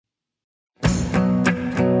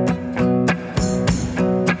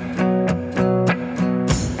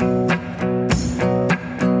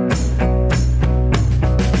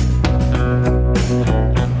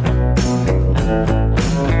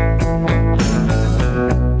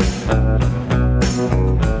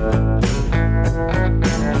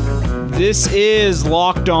This is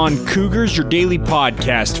Locked On Cougars, your daily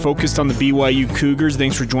podcast focused on the BYU Cougars.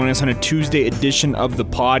 Thanks for joining us on a Tuesday edition of the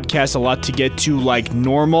podcast. A lot to get to like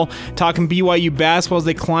normal. Talking BYU basketball as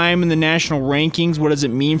they climb in the national rankings. What does it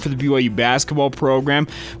mean for the BYU basketball program?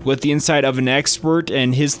 With the insight of an expert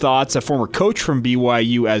and his thoughts, a former coach from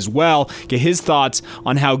BYU as well. Get his thoughts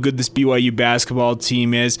on how good this BYU basketball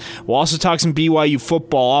team is. We'll also talk some BYU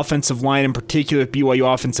football, offensive line in particular, with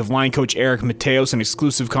BYU offensive line coach Eric Mateos, an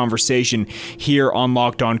exclusive conversation here on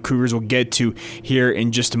Locked On Cougars we'll get to here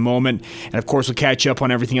in just a moment. And of course, we'll catch up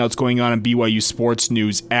on everything else going on in BYU sports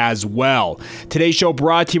news as well. Today's show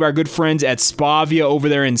brought to you by our good friends at Spavia over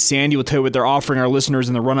there in Sandy. We'll tell you what they're offering our listeners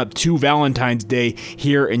in the run-up to Valentine's Day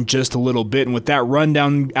here in just a little bit. And with that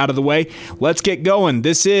rundown out of the way, let's get going.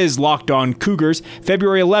 This is Locked On Cougars,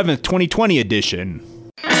 February 11th, 2020 edition.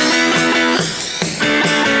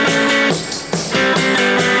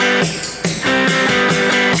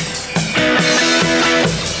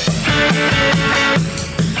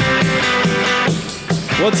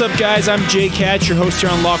 What's up, guys? I'm Jake Hatch, your host here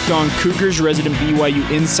on Locked On Cougars, resident BYU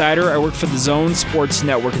insider. I work for the Zone Sports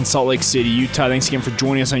Network in Salt Lake City, Utah. Thanks again for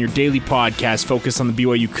joining us on your daily podcast focused on the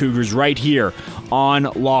BYU Cougars right here on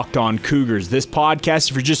Locked On Cougars. This podcast,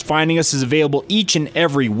 if you're just finding us, is available each and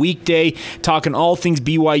every weekday, talking all things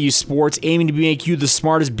BYU sports, aiming to make you the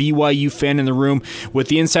smartest BYU fan in the room with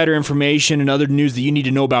the insider information and other news that you need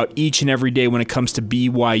to know about each and every day when it comes to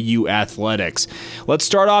BYU athletics. Let's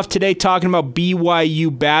start off today talking about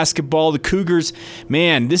BYU basketball. The Cougars,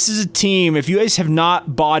 man, this is a team, if you guys have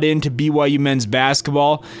not bought into BYU men's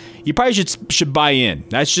basketball, you probably should buy in.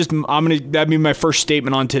 That'd be my first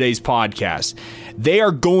statement on today's podcast. They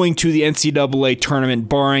are going to the NCAA tournament,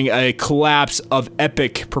 barring a collapse of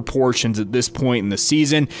epic proportions at this point in the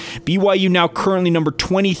season. BYU now currently number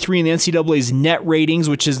 23 in the NCAA's net ratings,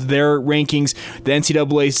 which is their rankings the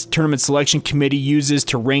NCAA's tournament selection committee uses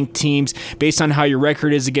to rank teams based on how your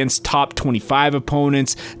record is against top 25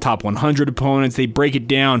 opponents, top 100 opponents. They break it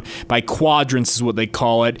down by quadrants is what they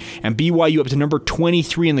call it. And BYU up to number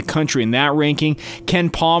 23 in the country in that ranking. Ken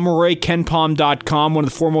Pomeroy, KenPom.com, one of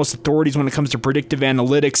the foremost authorities when it comes to predictive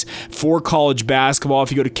analytics for college basketball.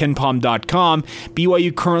 If you go to KenPom.com,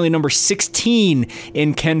 BYU currently number 16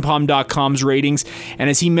 in KenPom.com's ratings. And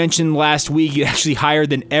as he mentioned last week, actually higher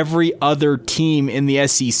than every other team in the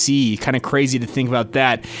SEC. Kind of crazy to think about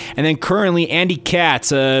that. And then currently Andy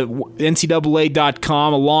Katz,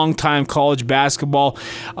 NCAA.com, a longtime college basketball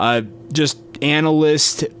just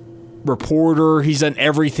analyst, reporter. He's done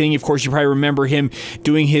everything. Of course, you probably remember him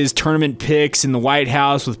doing his tournament picks in the White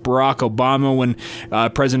House with Barack Obama when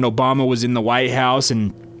President Obama was in the White House.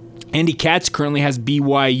 And Andy Katz currently has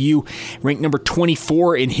BYU ranked number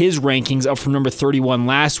 24 in his rankings, up from number 31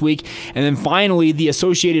 last week. And then finally, the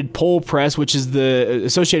Associated Press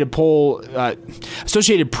poll,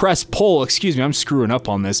 Associated Press poll, excuse me, I'm screwing up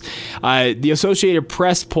on this. The Associated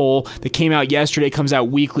Press poll that came out yesterday comes out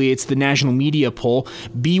weekly. It's the national media poll.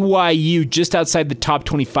 BYU just outside the top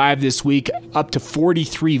 25 this week, up to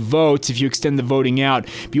 43 votes. If you extend the voting out,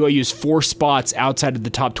 BYU is 4 spots outside of the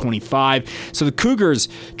top 25. So the Cougars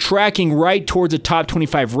tracking right towards a top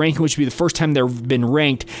 25 ranking, which would be the first time they've been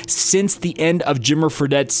ranked since the end of Jimmer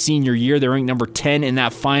Fredette's senior year. They're ranked number 10 in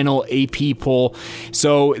that final AP poll.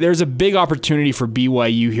 So there's a big opportunity for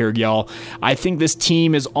BYU here, y'all. I think this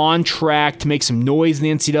team is on track to make some noise in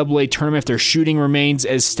the NCAA tournament if their shooting remains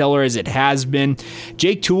as stellar as it has been.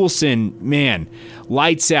 Jake Toolson, man,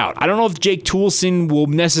 lights out. I don't know if Jake Toolson will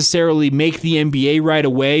necessarily make the NBA right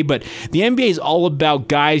away, but the NBA is all about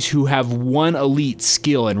guys who have one elite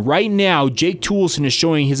skill. And right now, Jake Toolson is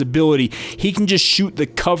showing his ability. He can just shoot the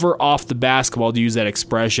cover off the basketball, to use that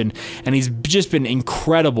expression. And he's just been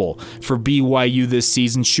incredible for BYU this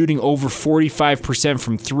season, shooting over 45%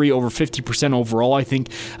 from three, over 50% overall. I think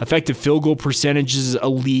effective field goal percentage is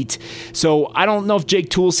elite. So I don't know if Jake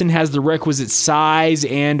Toolson has the requisite size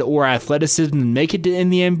and or athleticism to make it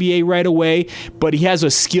in the NBA right away, but he has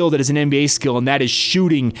a skill that is an NBA skill, and that is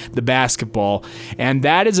shooting the basketball. And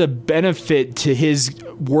that is a benefit to his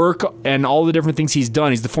work and all the different things he's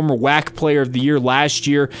done. He's the former WAC Player of the Year last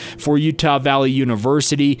year for Utah Valley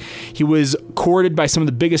University. He was courted by some of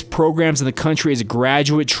the biggest programs in the country as a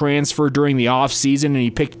graduate transfer during the offseason, and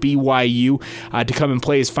he picked BYU to come and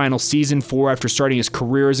play his final season for after starting his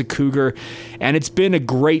career as a Cougar. And it's been a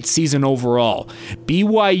great season overall.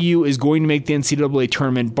 BYU is going to make the NCAA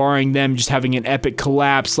tournament, barring them just having an epic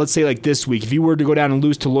collapse. Let's say like this week, if you were to go down and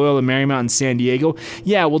lose to Loyola Marymount in San Diego,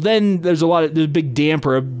 yeah, well then there's a big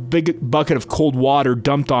damper, a big bucket of cold water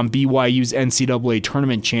dumped on BYU's NCAA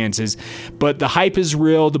tournament chances. But the hype is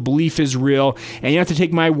real, the belief is real. Loyal, and you have to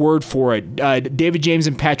take my word for it. David James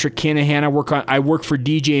and Patrick Kinahan, I work for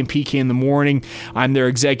DJ and PK in the morning. I'm their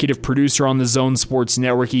executive producer on the Zone Sports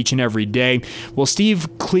Network each and every day. Well, Steve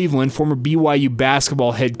Cleveland, former BYU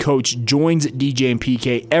basketball head coach, joins DJ and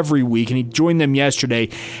PK every week, and he joined them yesterday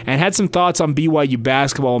and had some thoughts on BYU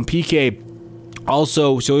basketball. And PK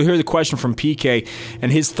also, so we'll hear the question from PK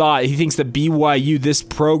and his thought. He thinks that BYU, this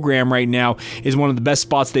program right now, is one of the best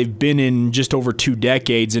spots they've been in just over 2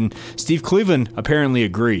 decades, and Steve Cleveland apparently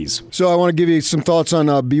agrees. So I want to give you some thoughts on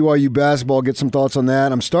BYU basketball, get some thoughts on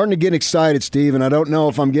that. I'm starting to get excited, Steve, and I don't know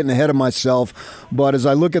if I'm getting ahead of myself, but as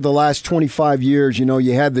I look at the last 25 years, you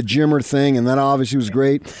had the Jimmer thing, and that obviously was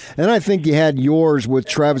great, and I think you had yours with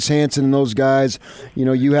Travis Hansen and those guys.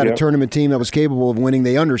 You had a tournament team that was capable of winning.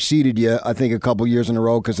 They underseeded you, I think, a couple years in a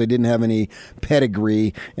row because they didn't have any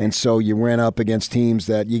pedigree, and so you ran up against teams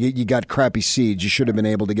that you got crappy seeds. You should have been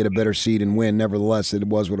able to get a better seed and win. Nevertheless, it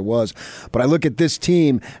was what it was. But I look at this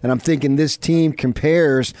team, and I'm thinking this team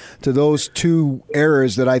compares to those 2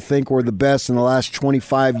 eras that I think were the best in the last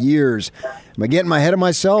 25 years. Am I getting ahead of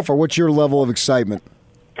myself, or what's your level of excitement?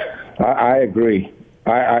 I agree.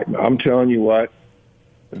 I'm telling you what,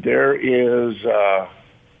 there's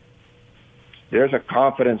a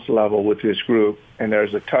confidence level with this group, and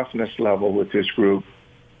there's a toughness level with this group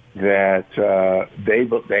that they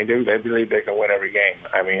believe they can win every game.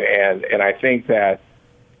 I mean, and I think that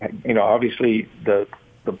obviously the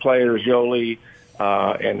players Yoli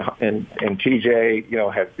and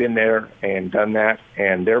TJ have been there and done that,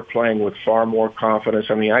 and they're playing with far more confidence.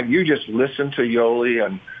 I mean, you just listen to Yoli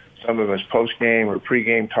and some of his post game or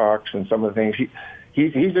pre-game talks and some of the things.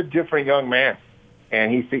 He's a different young man. And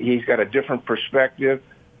he's got a different perspective.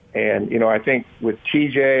 And, I think with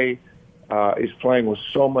TJ is playing with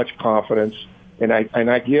so much confidence. And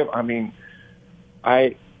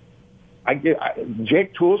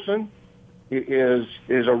Jake Toolson is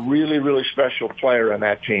a really, really special player on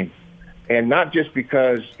that team. And not just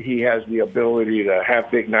because he has the ability to have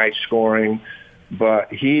big night scoring,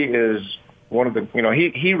 but he is one of the,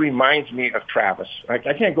 he reminds me of Travis. I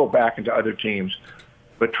can't go back into other teams,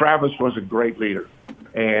 but Travis was a great leader.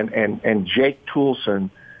 And Jake Toolson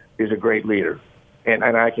is a great leader. And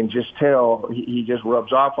I can just tell he just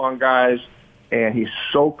rubs off on guys, and he's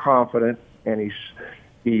so confident, and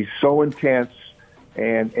he's so intense,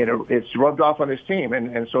 and it's rubbed off on his team.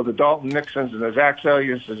 And so the Dalton Nixons and the Zach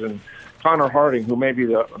Selliuses and Connor Harding, who may be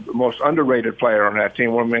the most underrated player on that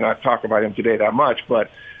team, we may not talk about him today that much,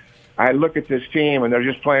 but I look at this team, and they're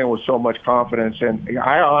just playing with so much confidence. And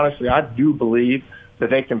I do believe that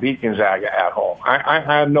they can beat Gonzaga at home.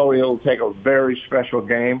 I know it'll take a very special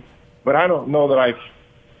game, but I don't know that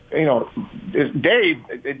Dave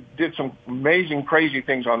did some amazing, crazy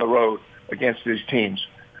things on the road against his teams.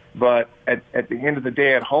 But at the end of the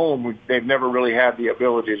day at home, they've never really had the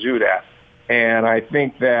ability to do that. And I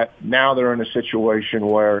think that now they're in a situation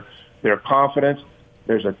where they're confident,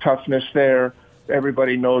 there's a toughness there,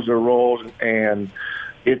 everybody knows their roles, and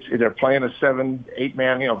they're playing a 7-8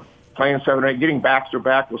 man, playing 7 or 8, getting Baxter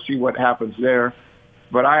back. We'll see what happens there.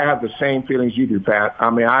 But I have the same feelings you do, Pat. I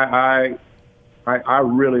mean, I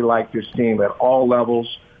really like this team at all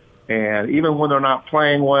levels. And even when they're not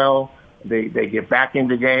playing well, they get back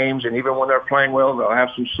into games. And even when they're playing well, they'll have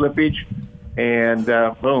some slippage. And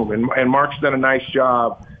boom. And Mark's done a nice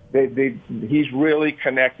job. He's really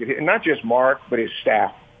connected. And not just Mark, but his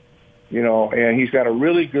staff. And he's got a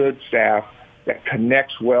really good staff that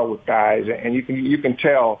connects well with guys. And you can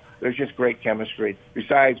tell there's just great chemistry,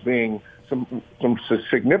 besides being some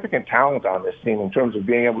significant talent on this team in terms of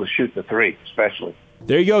being able to shoot the three, especially.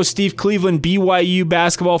 There you go, Steve Cleveland, BYU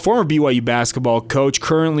basketball, former BYU basketball coach,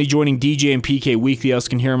 currently joining DJ and PK weekly. You also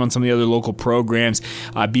can hear him on some of the other local programs.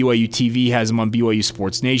 BYU TV has him on BYU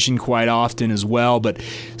Sports Nation quite often as well. But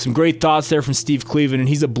some great thoughts there from Steve Cleveland, and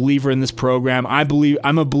he's a believer in this program.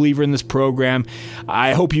 I'm a believer in this program.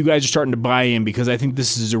 I hope you guys are starting to buy in, because I think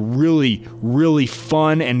this is a really, really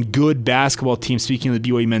fun and good basketball team, speaking of the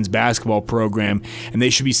BYU men's basketball program, and they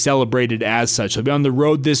should be celebrated as such. They'll be on the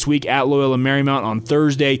road this week at Loyola Marymount on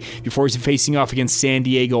Thursday before he's facing off against San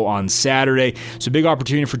Diego on Saturday. So big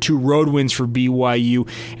opportunity for 2 road wins for BYU,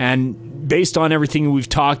 and based on everything we've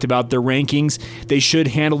talked about, their rankings, they should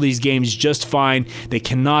handle these games just fine. They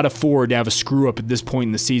cannot afford to have a screw-up at this point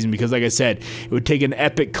in the season, because, like I said, it would take an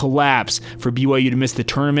epic collapse for BYU to miss the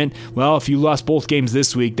tournament. Well, if you lost both games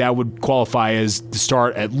this week, that would qualify as the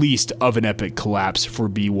start, at least, of an epic collapse for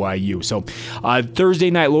BYU. So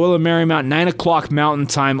Thursday night, Loyola Marymount, 9 o'clock Mountain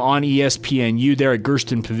Time on ESPNU there at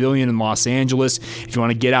Gersten Pavilion in Los Angeles. If you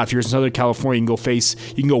want to get out, if you're in Southern California, you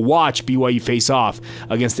can go watch BYU face off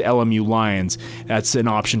against the LMU Lions. Lions. That's an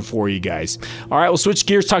option for you guys. All right, we'll switch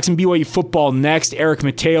gears, talk some BYU football next. Eric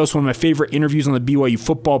Mateos, one of my favorite interviews on the BYU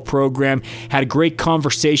football program, had a great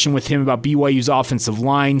conversation with him about BYU's offensive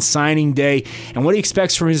line, signing day, and what he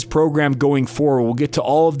expects from his program going forward. We'll get to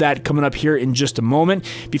all of that coming up here in just a moment.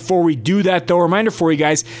 Before we do that, though, a reminder for you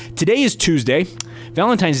guys, today is Tuesday.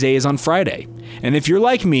 Valentine's Day is on Friday. And if you're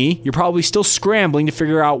like me, you're probably still scrambling to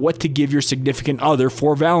figure out what to give your significant other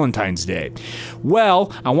for Valentine's Day.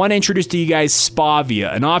 Well, I want to introduce to you guys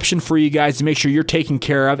Spavia, an option for you guys to make sure you're taken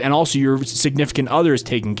care of and also your significant other is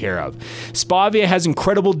taken care of. Spavia has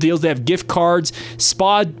incredible deals. They have gift cards,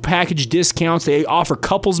 spa package discounts. They offer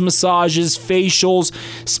couples massages, facials,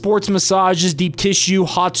 sports massages, deep tissue,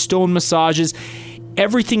 hot stone massages.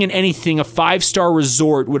 Everything and anything a 5-star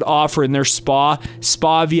resort would offer in their spa,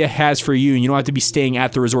 Spavia has for you, and you don't have to be staying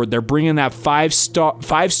at the resort. They're bringing that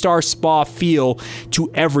five-star spa feel to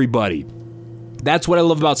everybody. That's what I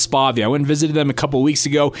love about Spavia. I went and visited them a couple of weeks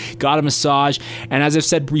ago, got a massage, and as I've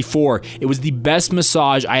said before, it was the best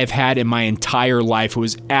massage I have had in my entire life. It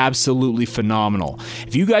was absolutely phenomenal.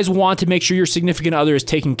 If you guys want to make sure your significant other is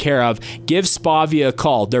taken care of, give Spavia a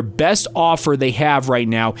call. Their best offer they have right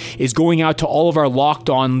now is going out to all of our Locked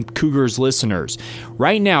On Cougars listeners.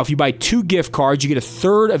 Right now, if you buy 2 gift cards, you get a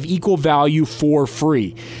third of equal value for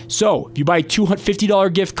free. So, if you buy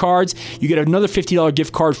 $50 gift cards, you get another $50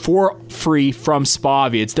 gift card for free from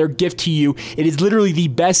Spavia. It's their gift to you. It is literally the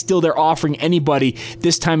best deal they're offering anybody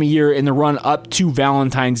this time of year in the run up to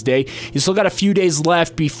Valentine's Day. You still got a few days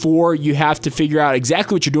left before you have to figure out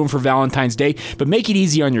exactly what you're doing for Valentine's Day, but make it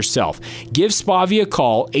easy on yourself. Give Spavia a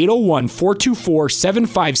call,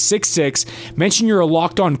 801-424-7566. Mention you're a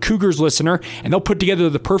Locked On Cougars listener, and they'll put together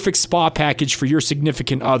the perfect spa package for your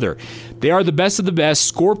significant other. They are the best of the best.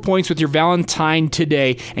 Score points with your Valentine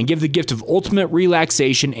today and give the gift of ultimate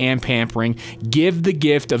relaxation and pampering. Give the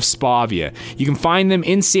gift of Spavia. You can find them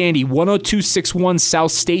in Sandy, 10261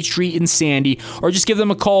 South State Street in Sandy, or just give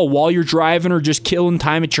them a call while you're driving or just killing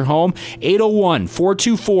time at your home,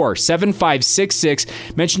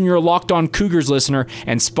 801-424-7566. Mention you're a Locked On Cougars listener,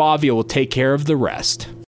 and Spavia will take care of the rest.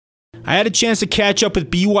 I had a chance to catch up with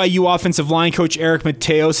BYU offensive line coach Eric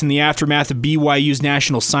Mateos in the aftermath of BYU's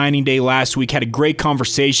National Signing Day last week. Had a great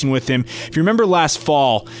conversation with him. If you remember last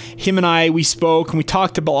fall, him and we spoke and we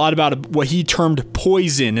talked a lot about what he termed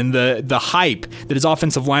poison and the hype that his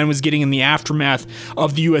offensive line was getting in the aftermath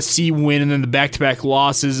of the USC win and then the back-to-back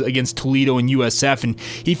losses against Toledo and USF. And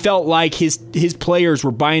he felt like his players were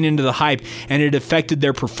buying into the hype and it affected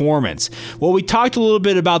their performance. Well, we talked a little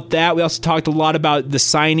bit about that. We also talked a lot about the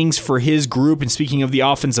signings for his group, and speaking of the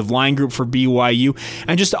offensive line group for BYU,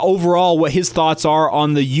 and just overall what his thoughts are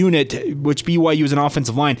on the unit, which BYU is an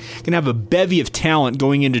offensive line, going to have a bevy of talent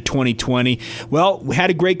going into 2020. Well, we had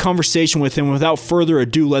a great conversation with him. Without further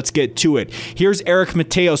ado, let's get to it. Here's Eric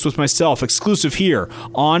Mateos with myself, exclusive here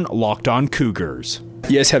on Locked On Cougars.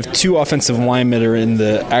 You guys have 2 offensive linemen that are in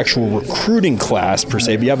the actual recruiting class, per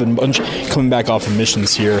se, but you have a bunch coming back off of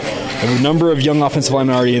missions here. You have a number of young offensive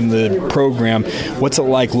linemen already in the program. What's it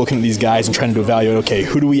like looking at these guys and trying to evaluate, okay,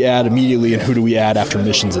 who do we add immediately and who do we add after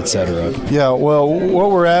missions, et cetera? Yeah, well, what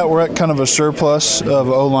we're at kind of a surplus of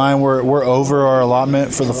O-line. We're over our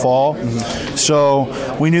allotment for the fall. Mm-hmm.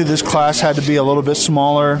 So we knew this class had to be a little bit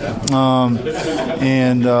smaller,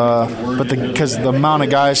 because the amount of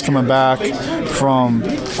guys coming back from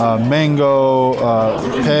Mango,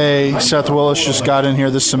 Pay, Seth Willis just got in here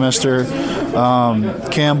this semester,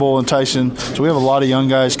 Campbell and Tyson. So we have a lot of young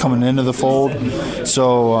guys coming into the fold.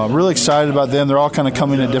 So really excited about them. They're all kind of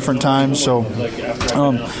coming at different times. So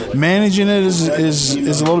managing it is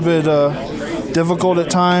a little bit difficult at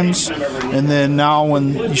times. And then now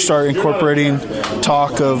when you start incorporating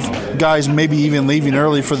talk of guys maybe even leaving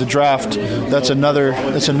early for the draft, that's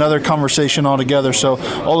another conversation altogether. So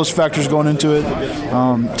all those factors going into it,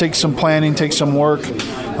 takes some planning, takes some work.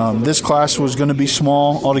 This class was going to be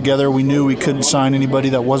small altogether. We knew we couldn't sign anybody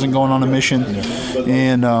that wasn't going on a mission.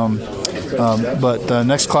 And but the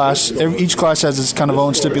next class, each class has its kind of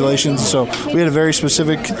own stipulations. So we had a very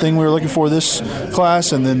specific thing we were looking for this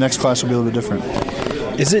class, and the next class will be a little bit different.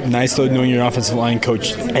 Is it nice, though, knowing you're an offensive line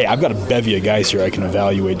coach, hey, I've got a bevy of guys here I can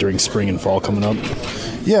evaluate during spring and fall coming up?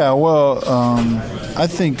 Yeah, well, I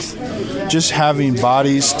think just having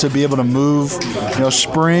bodies to be able to move.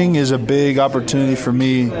 Spring is a big opportunity for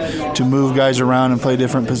me to move guys around and play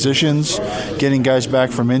different positions, getting guys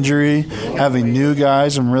back from injury, having new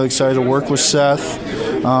guys. I'm really excited to work with Seth.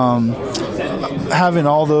 having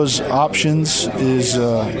all those options is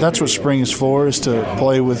that's what spring is for, is to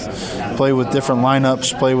play with different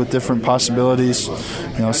lineups, play with different possibilities.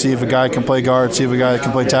 See if a guy can play guard, see if a guy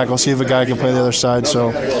can play tackle, see if a guy can play the other side.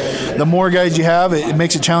 So the more guys you have, it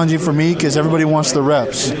makes it challenging for me because everybody wants the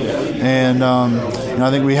reps. And I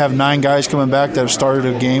think we have 9 guys coming back that have started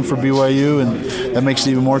a game for BYU, and that makes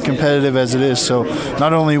it even more competitive as it is. So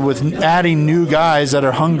not only with adding new guys that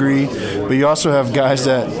are hungry, but you also have guys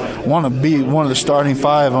that want to be one of the starting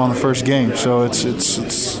 5 on the first game. So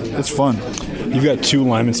it's fun. You've got 2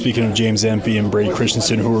 linemen, speaking of James Empey and Brady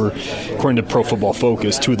Christensen, who are, according to Pro Football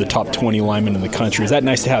Focus, 2 of the top 20 linemen in the country. Is that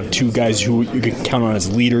nice to have 2 guys who you can count on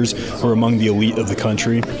as leaders who are among the elite of the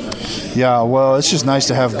country? Yeah, well, it's just nice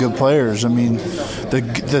to have good players. I mean,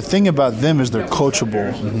 the thing about them is they're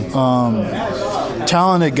coachable.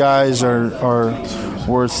 Talented guys are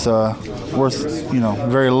worth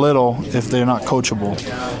very little if they're not coachable.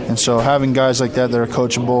 And so having guys like that are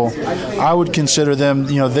coachable, I would consider them,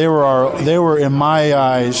 they were in my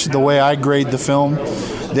eyes, the way I grade the film,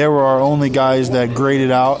 they were our only guys that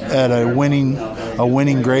graded out at a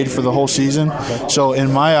winning grade for the whole season. Okay. So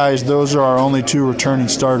in my eyes, those are our only 2 returning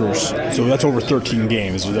starters. So that's over 13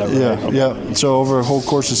 games, is that right? Yeah. So over a whole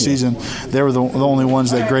course of the season, they were the only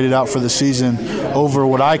ones that graded out for the season over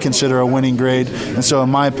what I consider a winning grade. And so in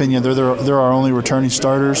my opinion, they're our only returning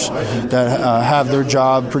starters that have their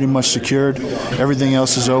job pretty much secured. Everything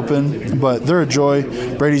else is open, but they're a joy.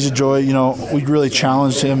 Brady's a joy. We really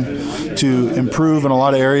challenged him to improve in a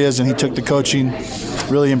lot of areas, and he took the coaching,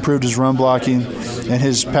 really improved his run blocking, and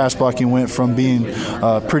his pass blocking went from being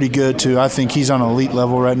pretty good to, I think he's on elite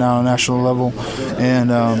level right now, on national level. And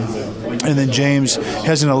then James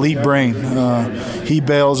has an elite brain. He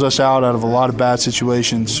bails us out of a lot of bad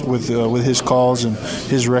situations with his calls and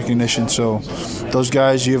his recognition. So those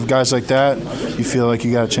guys, you have guys like that, you feel like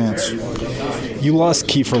you got a chance. You lost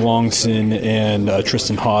Kiefer Longson and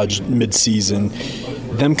Tristan Hodge mid-season.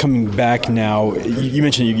 Them coming back now, you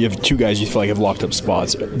mentioned you have 2 guys you feel like have locked up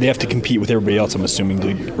spots. They have to compete with everybody else, I'm assuming, to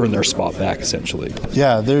earn their spot back, essentially.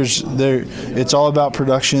 Yeah, it's all about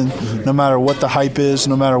production. No matter what the hype is,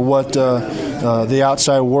 no matter what the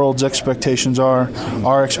outside world's expectations are,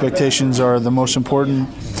 our expectations are the most important.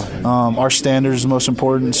 Our standard is the most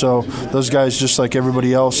important. So those guys, just like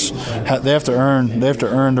everybody else, they have to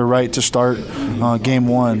earn the right to start game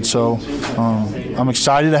 1. So I'm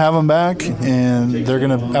excited to have them back, and they're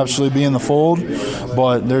going to absolutely be in the fold,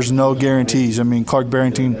 but there's no guarantees. I mean, Clark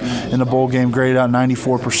Barrington in the bowl game graded out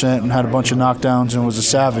 94% and had a bunch of knockdowns and was a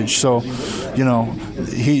savage. So,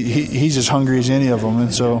 he's as hungry as any of them,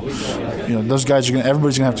 and so those guys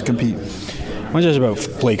everybody's going to have to compete. I want to talk about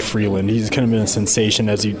Blake Freeland. He's kind of been a sensation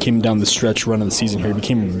as he came down the stretch run of the season here. He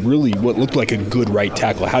became really what looked like a good right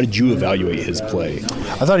tackle. How did you evaluate his play?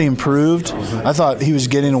 I thought he improved. I thought he was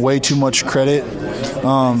getting way too much credit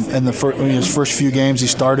in his first few games he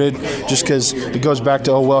started, just because it goes back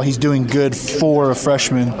to, he's doing good for a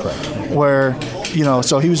freshman. Correct. Where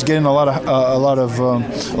so he was getting a lot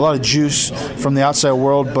of juice from the outside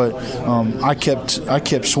world, but I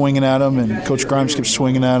kept swinging at him, and Coach Grimes kept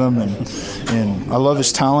swinging at him, and I love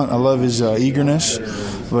his talent, I love his eagerness,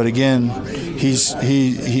 but again,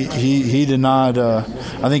 he did not.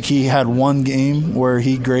 I think he had one game where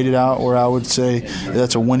he graded out where I would say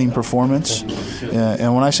that's a winning performance.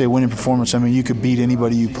 And when I say winning performance, I mean you could beat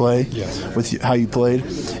anybody you play with how you played.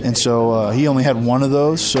 And so he only had one of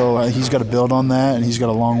those, so he's got to build on that, and he's got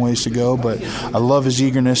a long ways to go. But I love his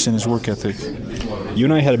eagerness and his work ethic. You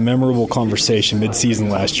and I had a memorable conversation mid-season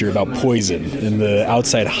last year about poison and the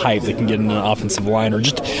outside hype that can get in an offensive line or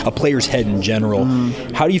just a player's head in general.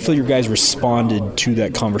 How do you feel your guys responded to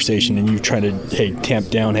that conversation and you trying to, tamp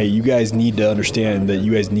down, you guys need to understand that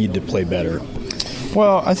you guys need to play better?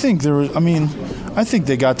 Well, I think I think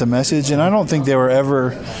they got the message, and I don't think they were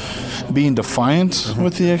ever being defiant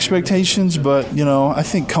with the expectations, but, I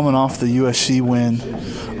think coming off the USC win,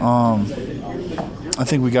 I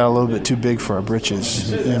think we got a little bit too big for our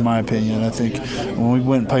britches, in my opinion. I think when we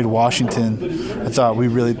went and played Washington, I thought we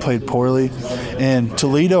really played poorly. And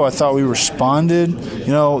Toledo, I thought we responded.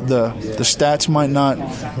 The stats might not,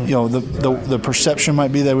 the perception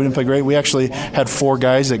might be that we didn't play great. We actually had 4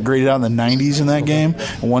 guys that graded out in the 90s in that game,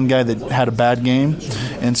 and 1 guy that had a bad game.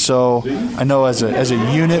 And so I know as a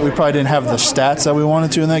unit, we probably didn't have the stats that we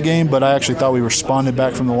wanted to in that game, but I actually thought we responded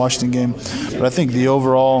back from the Washington game. But I think the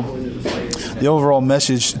overall the overall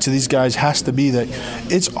message to these guys has to be that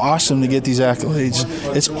it's awesome to get these accolades.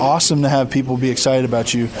 It's awesome to have people be excited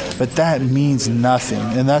about you, but that means nothing.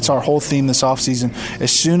 And that's our whole theme this offseason.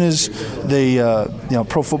 As soon as they,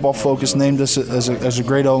 Pro Football Focus named us as a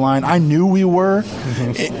great O-line, I knew we were.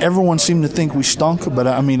 Everyone seemed to think we stunk, but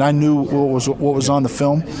I knew what was on the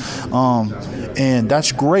film. And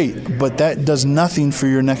that's great, but that does nothing for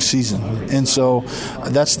your next season. And so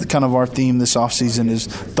that's the kind of our theme this offseason is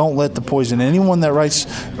don't let the poison. Anyone that writes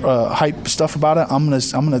hype stuff about it, I'm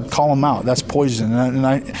gonna call them out. That's poison, and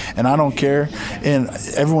I don't care. And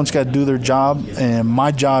everyone's got to do their job, and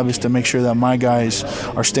my job is to make sure that my guys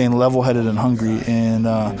are staying level-headed and hungry. And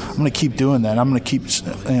I'm gonna keep doing that. I'm gonna keep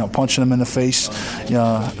punching them in the face,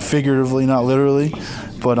 figuratively, not literally.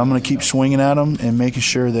 But I'm going to keep swinging at them and making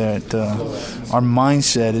sure that our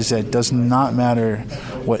mindset is that it does not matter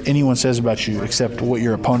what anyone says about you except what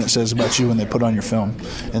your opponent says about you when they put on your film.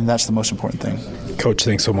 And that's the most important thing. Coach,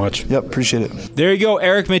 thanks so much. Yep, appreciate it. There you go,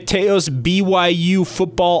 Eric Mateos, BYU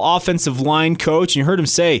football offensive line coach. And you heard him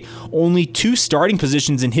say only 2 starting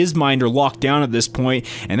positions in his mind are locked down at this point,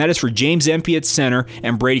 and that is for James Empey at center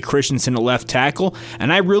and Brady Christensen at left tackle.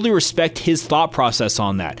 And I really respect his thought process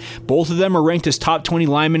on that. Both of them are ranked as top 20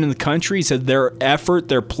 linemen in the country. He said their effort,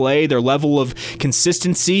 their play, their level of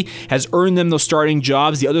consistency has earned them those starting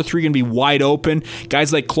jobs. The other 3 are going to be wide open.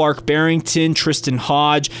 Guys like Clark Barrington, Tristan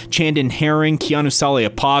Hodge, Chandon Herring, Keanu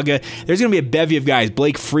Saleapaga. There's going to be a bevy of guys.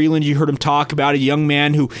 Blake Freeland, you heard him talk about, a young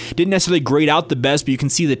man who didn't necessarily grade out the best, but you can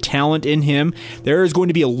see the talent in him. There is going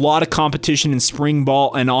to be a lot of competition in spring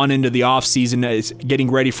ball and on into the offseason. It's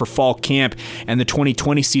getting ready for fall camp and the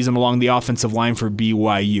 2020 season along the offensive line for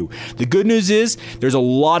BYU. The good news is there's a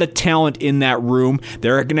lot of talent in that room. They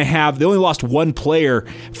only lost 1 player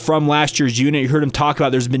from last year's unit. You heard him talk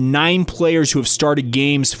about there's been 9 players who have started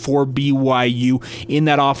games for BYU in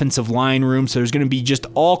that offensive line room. So there's going to be just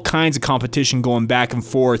all kinds of competition going back and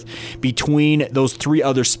forth between those 3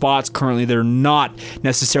 other spots currently that are not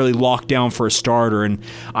necessarily locked down for a starter. And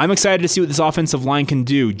I'm excited to see what this offensive line can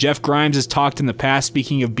do. Jeff Grimes has talked in the past,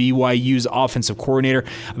 speaking of BYU's offensive coordinator,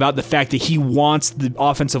 about the fact that he wants the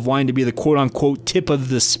offensive line to be the quote-unquote tip of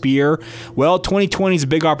the spear. Well, 2020 is a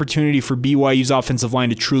big opportunity for BYU's offensive line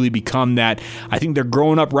to truly become that. I think they're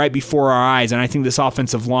growing up right before our eyes, and I think this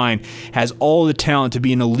offensive line has all the talent to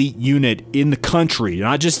be an elite unit in the country,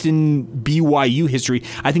 not just in BYU history.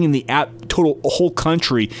 I think in the whole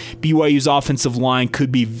country, BYU's offensive line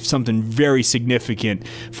could be something very significant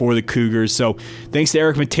for the Cougars. So thanks to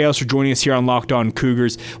Eric Mateos for joining us here on Locked On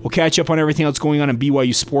Cougars. We'll catch up on everything else going on in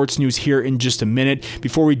BYU sports news here in just a minute.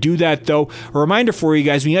 Before we do that, though, a reminder for you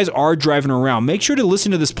guys, when you guys are driving around, make sure to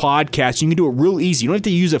listen to this podcast. You can do it real easy. You don't have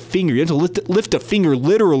to use a finger. You have to lift a finger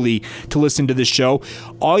literally to listen to this show.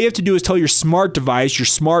 All you have to do is tell your smart device, your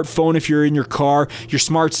smartphone if you're in your car, your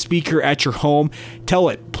smart speaker at your home, tell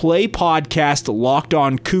it, play podcast Locked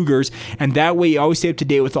On Cougars, and that way you always stay up to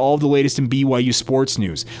date with all of the latest in BYU sports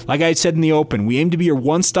news. Like I said in the open, we aim to be your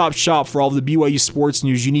one-stop shop for all of the BYU sports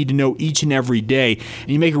news you need to know each and every day, and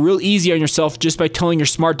you make it real easy on yourself just by telling your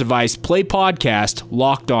smart device, play podcast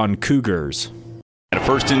Locked On Cougars. And a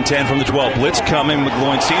 1st and 10 from the 12. Blitz coming.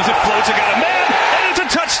 McGloin sees it, floats it, got a man, and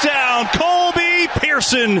it's a touchdown. Colby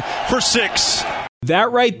Pearson for 6.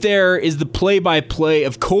 That right there is the play-by-play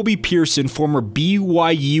of Colby Pearson, former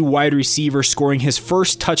BYU wide receiver, scoring his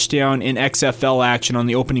first touchdown in XFL action on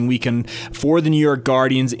the opening weekend for the New York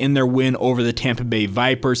Guardians in their win over the Tampa Bay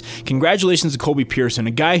Vipers. Congratulations to Colby Pearson,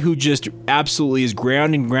 a guy who just absolutely is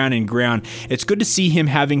ground. It's good to see him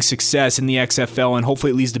having success in the XFL, and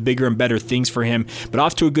hopefully it leads to bigger and better things for him. But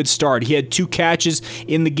off to a good start. He had 2 catches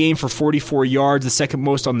in the game for 44 yards, the second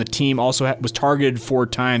most on the team, also was targeted 4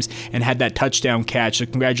 times and had that touchdown catch. So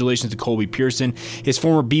congratulations to Colby Pearson. His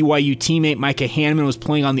former BYU teammate Micah Hanneman was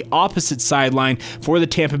playing on the opposite sideline for the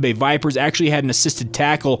Tampa Bay Vipers. Actually had an assisted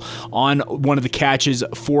tackle on one of the catches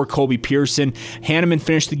for Colby Pearson. Hanneman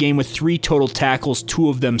finished the game with 3 total tackles, 2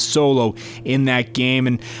 of them solo in that game.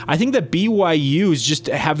 And I think that BYU is just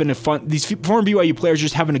having a fun. These former BYU players are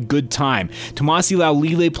just having a good time. Tomasi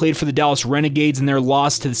Laulile played for the Dallas Renegades in their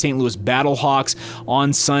loss to the St. Louis Battlehawks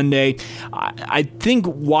on Sunday. I think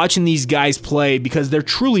watching these guys play, because they're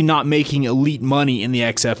truly not making elite money in the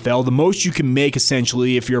XFL. The most you can make,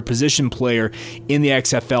 essentially, if you're a position player in the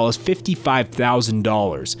XFL is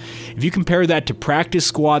 $55,000. If you compare that to practice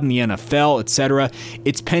squad in the NFL, etc.,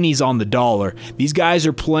 it's pennies on the dollar. These guys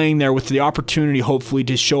are playing there with the opportunity, hopefully,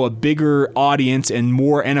 to show a bigger audience and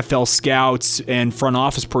more NFL scouts and front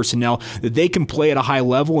office personnel that they can play at a high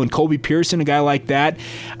level. And Colby Pearson, a guy like that,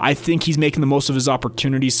 I think he's making the most of his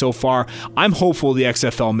opportunities so far. I'm hopeful the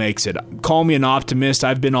XFL makes it. Call me an optimist.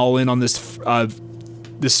 I've been all in on this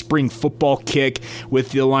spring football kick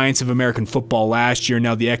with the Alliance of American Football last year,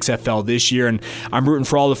 now the XFL this year, and I'm rooting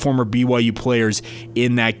for all the former BYU players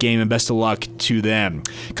in that game, and best of luck to them.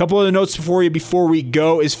 A couple other notes before we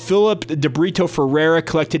go is Philip DeBrito Ferreira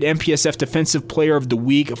collected MPSF Defensive Player of the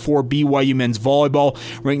Week for BYU men's volleyball,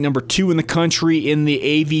 ranked number 2 in the country in the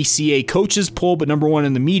AVCA coaches poll, but number 1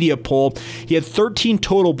 in the media poll. He had 13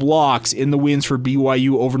 total blocks in the wins for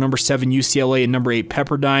BYU over number 7 UCLA and number 8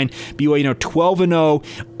 Pepperdine. BYU now 12-0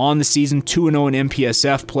 on the season, 2-0 in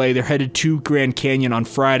MPSF play. They're headed to Grand Canyon on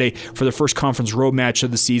Friday for their first conference road match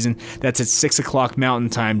of the season. That's at 6 o'clock Mountain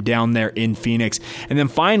Time down there in Phoenix. And then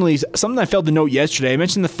finally, something I failed to note yesterday, I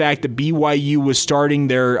mentioned the fact that BYU was starting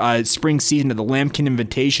their spring season at the Lambkin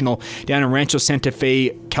Invitational down in Rancho Santa Fe,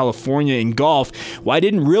 California in golf. What I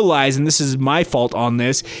didn't realize, and this is my fault on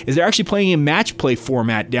this, is they're actually playing a match play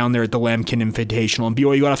format down there at the Lambkin Invitational. And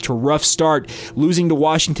BYU got off to a rough start, losing to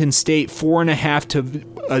Washington State 4.5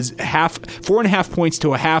 points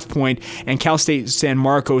to a half point, and Cal State San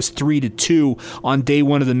Marcos 3-2 on day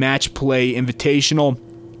 1 of the match play invitational.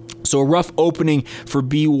 So a rough opening for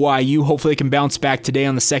BYU. Hopefully they can bounce back today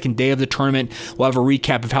on the second day of the tournament. We'll have a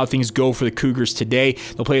recap of how things go for the Cougars today.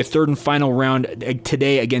 They'll play a third and final round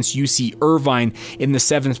today against UC Irvine in the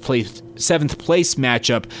seventh place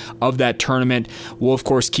matchup of that tournament. We'll, of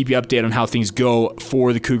course, keep you updated on how things go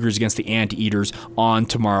for the Cougars against the Anteaters on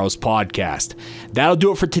tomorrow's podcast. That'll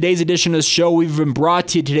do it for today's edition of the show. We've been brought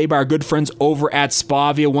to you today by our good friends over at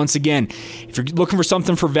Spavia. Once again, if you're looking for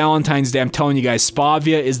something for Valentine's Day, I'm telling you guys,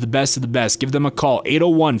 Spavia is the best of the best. Give them a call,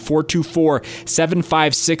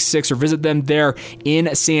 801-424-7566, or visit them there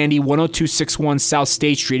in Sandy, 10261 South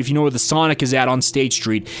State Street. If you know where the Sonic is at on State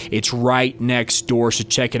Street, it's right next door, so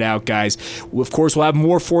check it out, guys. Of course, we'll have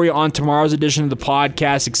more for you on tomorrow's edition of the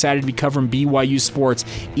podcast. Excited to be covering BYU sports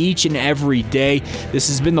each and every day. This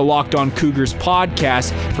has been the Locked On Cougars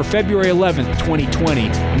podcast for February 11th, 2020.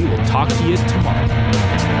 We will talk to you tomorrow.